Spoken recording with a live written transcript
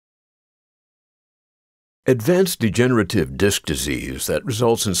Advanced degenerative disc disease that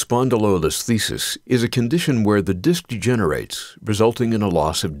results in spondylolisthesis is a condition where the disc degenerates, resulting in a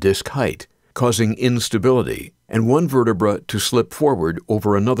loss of disc height, causing instability, and one vertebra to slip forward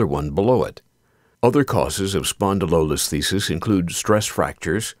over another one below it. Other causes of spondylolisthesis include stress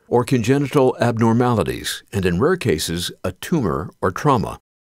fractures or congenital abnormalities, and in rare cases, a tumor or trauma.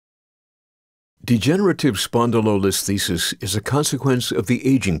 Degenerative spondylolisthesis is a consequence of the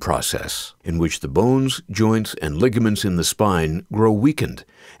aging process, in which the bones, joints, and ligaments in the spine grow weakened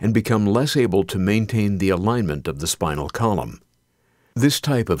and become less able to maintain the alignment of the spinal column. This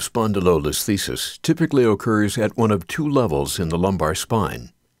type of spondylolisthesis typically occurs at one of two levels in the lumbar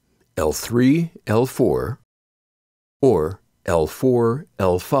spine, L3, L4, or L4,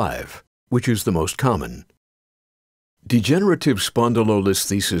 L5, which is the most common. Degenerative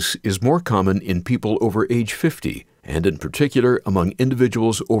spondylolisthesis is more common in people over age 50, and in particular among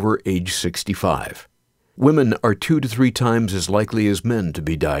individuals over age 65. Women are 2 to 3 times as likely as men to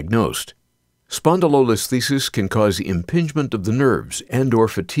be diagnosed. Spondylolisthesis can cause impingement of the nerves and/or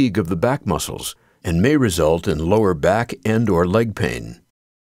fatigue of the back muscles, and may result in lower back and/or leg pain.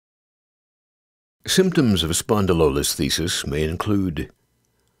 Symptoms of spondylolisthesis may include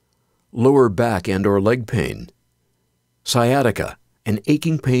lower back and/or leg pain, sciatica, an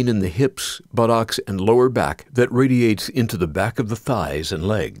aching pain in the hips, buttocks, and lower back that radiates into the back of the thighs and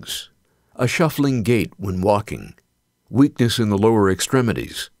legs, a shuffling gait when walking, weakness in the lower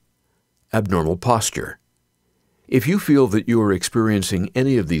extremities, abnormal posture. If you feel that you are experiencing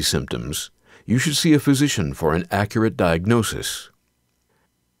any of these symptoms, you should see a physician for an accurate diagnosis.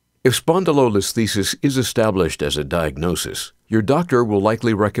 If spondylolisthesis is established as a diagnosis, your doctor will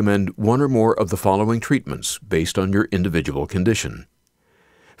likely recommend one or more of the following treatments based on your individual condition: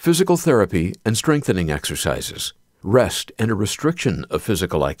 physical therapy and strengthening exercises, rest and a restriction of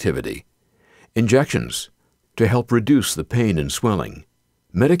physical activity, injections to help reduce the pain and swelling,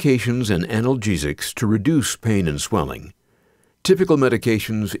 medications and analgesics to reduce pain and swelling. Typical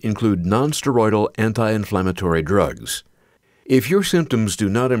medications include nonsteroidal anti-inflammatory drugs. If your symptoms do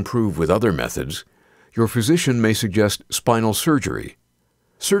not improve with other methods, your physician may suggest spinal surgery.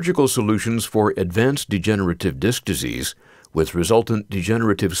 Surgical solutions for advanced degenerative disc disease with resultant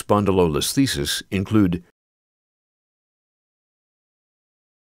degenerative spondylolisthesis include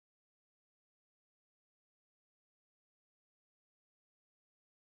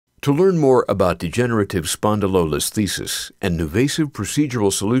To learn more about degenerative spondylolisthesis and NuVasive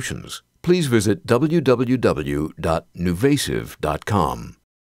procedural solutions, please visit www.nuvasive.com.